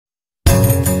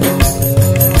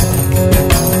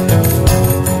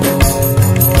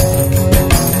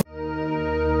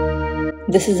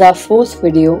This is our fourth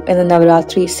video in the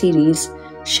Navaratri series,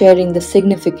 sharing the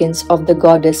significance of the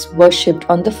goddess worshipped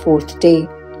on the fourth day.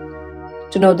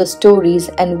 To know the stories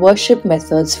and worship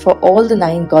methods for all the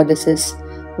 9 goddesses,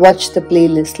 watch the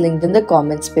playlist linked in the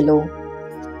comments below.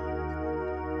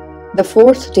 The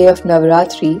fourth day of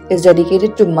Navaratri is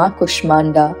dedicated to Maa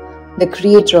Kushmanda, the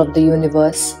creator of the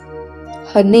universe.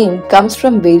 Her name comes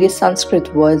from various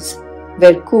Sanskrit words,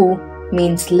 where Ku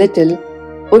means little,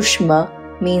 uṣma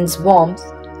means warmth,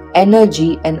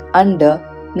 energy, and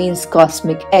aṇḍa means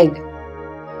cosmic egg.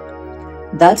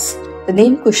 Thus, the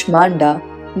name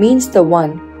Kuṣmāṇḍā means the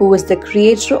one who is the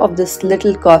creator of this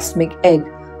little cosmic egg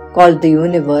called the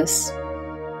universe.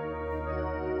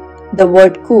 The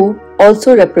word Ku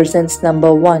also represents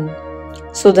number 1,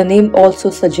 so the name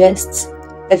also suggests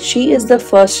that she is the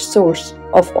first source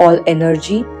of all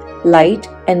energy, light,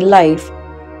 and life,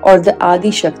 or the Aadi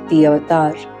Shakti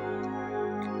avatar.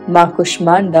 Maa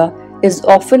Kushmanda is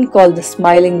often called the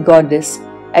smiling goddess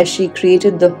as she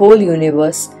created the whole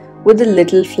universe with a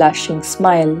little flashing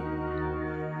smile.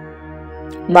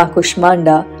 Maa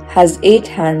Kushmanda has 8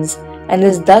 hands and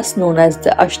is thus known as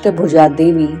the Ashtabhuja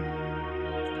Devi.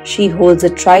 She holds a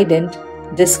trident,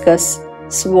 discus,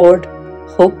 sword,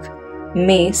 hook,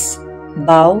 mace,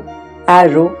 bow,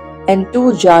 arrow, and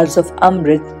 2 jars of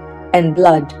amrit and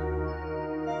blood.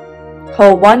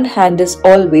 Her one hand is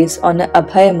always on an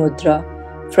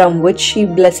abhayamudra, from which she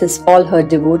blesses all her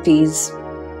devotees.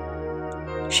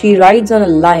 She rides on a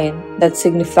lion that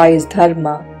signifies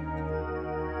Dharma.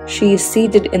 She is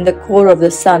seated in the core of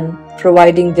the sun,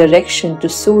 providing direction to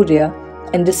Surya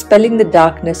and dispelling the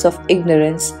darkness of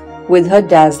ignorance with her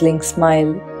dazzling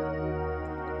smile.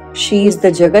 She is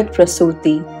the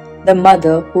Jagatprasuti, the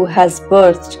mother who has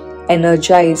birthed,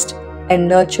 energized, and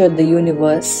nurtured the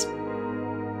universe.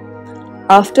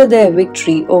 After their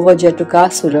victory over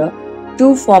Jagatprasūti,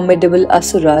 2 formidable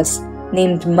asuras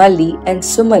named Mali and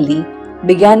Sumali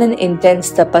began an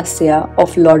intense tapasya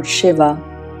of Lord Shiva.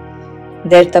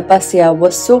 Their tapasya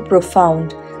was so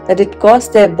profound that it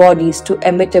caused their bodies to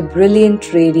emit a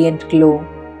brilliant radiant glow.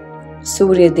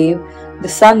 Surya Dev, the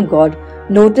sun god,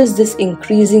 noticed this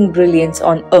increasing brilliance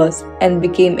on earth and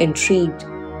became intrigued.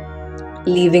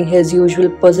 Leaving his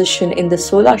usual position in the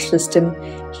solar system,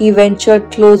 he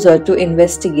ventured closer to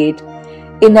investigate,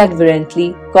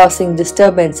 inadvertently causing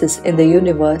disturbances in the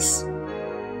universe.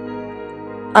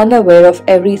 Unaware of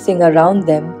everything around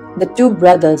them, the 2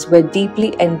 brothers were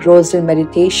deeply engrossed in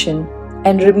meditation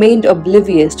and remained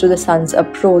oblivious to the sun's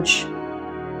approach.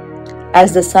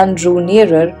 As the sun drew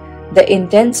nearer, the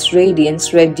intense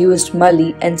radiance reduced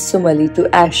Mali and Sumali to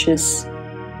ashes.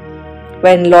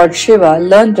 When Lord Shiva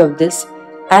learned of this,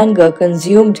 anger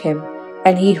consumed him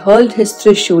and he hurled his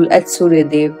Trishul at Surya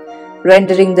Dev,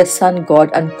 rendering the sun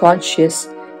god unconscious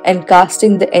and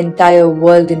casting the entire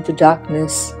world into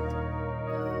darkness.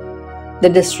 The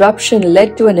disruption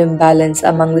led to an imbalance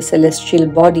among the celestial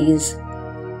bodies.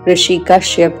 Rishi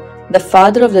Kashyap, the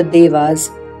father of the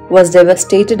Devas, was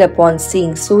devastated upon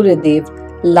seeing Surya Dev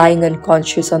lying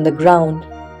unconscious on the ground.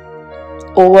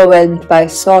 Overwhelmed by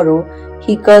sorrow,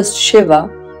 he cursed Shiva,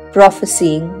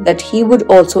 prophesying that he would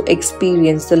also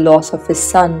experience the loss of his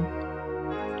son.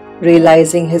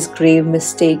 Realizing his grave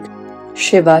mistake,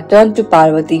 Shiva turned to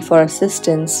Parvati for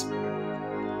assistance.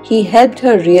 He helped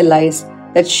her realize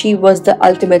that she was the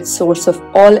ultimate source of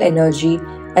all energy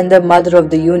and the mother of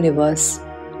the universe.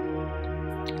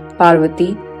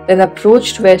 Parvati then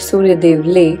approached where Surya Dev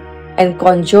lay and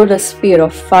conjured a sphere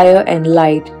of fire and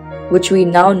light, which we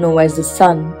now know as the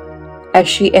sun. As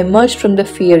she emerged from the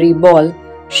fiery ball,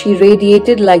 she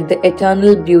radiated like the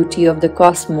eternal beauty of the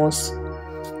cosmos.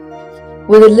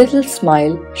 With a little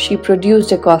smile, she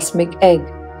produced a cosmic egg,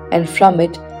 and from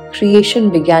it, creation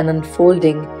began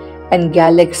unfolding, and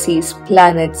galaxies,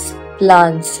 planets,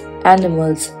 plants,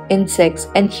 animals, insects,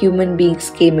 and human beings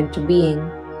came into being.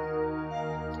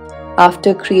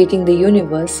 After creating the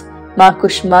universe, Maa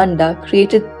Kushmanda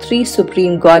created 3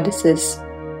 supreme goddesses,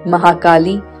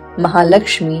 Mahakali,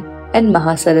 Mahalakshmi, and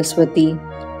Mahasaraswati.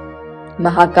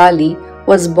 Mahakali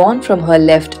was born from her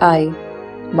left eye,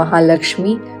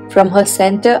 Mahalakshmi from her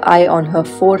center eye on her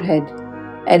forehead,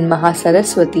 and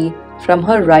Mahasaraswati from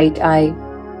her right eye.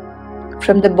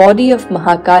 From the body of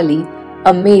Mahakali,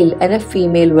 a male and a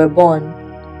female were born.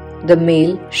 The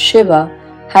male, Shiva,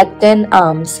 had 10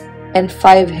 arms and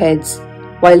 5 heads,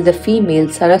 while the female,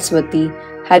 Saraswati,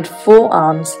 had 4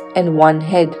 arms and 1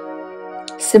 head.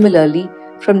 Similarly,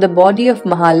 from the body of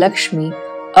Mahalakshmi,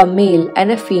 a male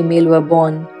and a female were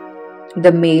born.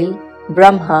 The male,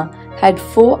 Brahma, had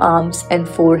 4 arms and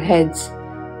 4 heads,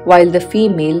 while the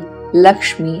female,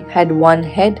 Lakshmi, had 1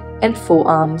 head and 4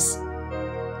 arms.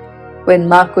 When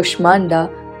Maa Kushmanda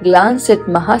glanced at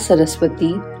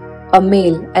Mahasaraswati, a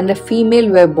male and a female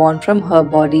were born from her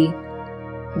body.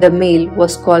 The male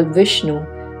was called Vishnu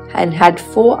and had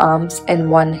 4 arms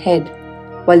and 1 head,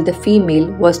 while the female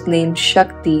was named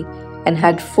Shakti and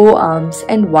had 4 arms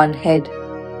and 1 head.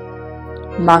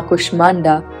 Maa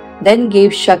Kushmanda then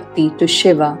gave Shakti to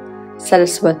Shiva,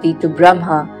 Saraswati to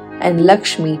Brahma, and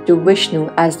Lakshmi to Vishnu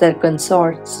as their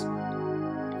consorts.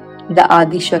 The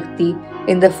Ādi Shakti,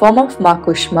 in the form of Maa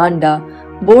Kushmanda,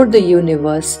 bore the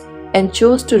universe and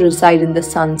chose to reside in the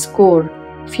sun's core,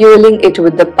 fueling it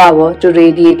with the power to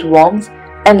radiate warmth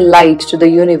and light to the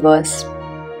universe.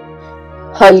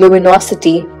 Her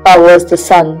luminosity powers the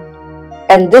sun,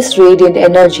 and this radiant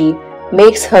energy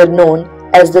makes her known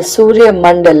as the Surya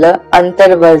Mandala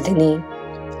Antarvardhini,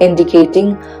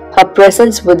 indicating her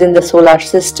presence within the solar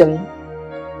system.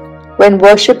 When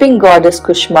worshipping goddess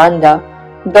Kushmanda,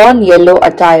 don yellow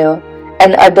attire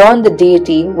and adorn the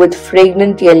deity with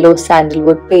fragrant yellow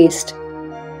sandalwood paste.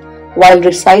 While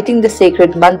reciting the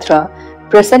sacred mantra,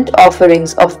 present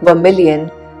offerings of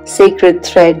vermilion, sacred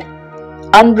thread,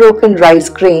 unbroken rice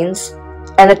grains,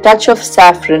 and a touch of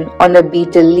saffron on a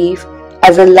betel leaf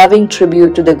as a loving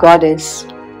tribute to the goddess.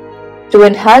 To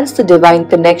enhance the divine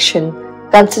connection,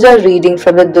 consider reading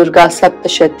from the Durga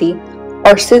Saptashati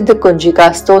or Siddha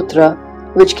Kunjika Stotra,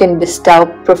 which can bestow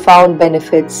profound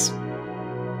benefits.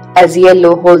 As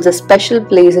yellow holds a special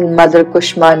place in Mother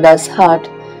Kushmanda's heart,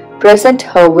 present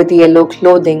her with yellow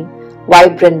clothing,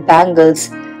 vibrant bangles,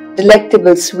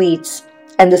 delectable sweets,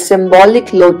 and the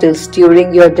symbolic lotus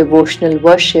during your devotional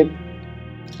worship.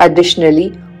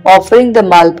 Additionally, offering the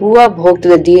Malpua Bhog to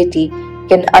the deity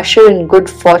can usher in good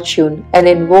fortune and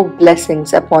invoke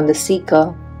blessings upon the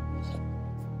seeker.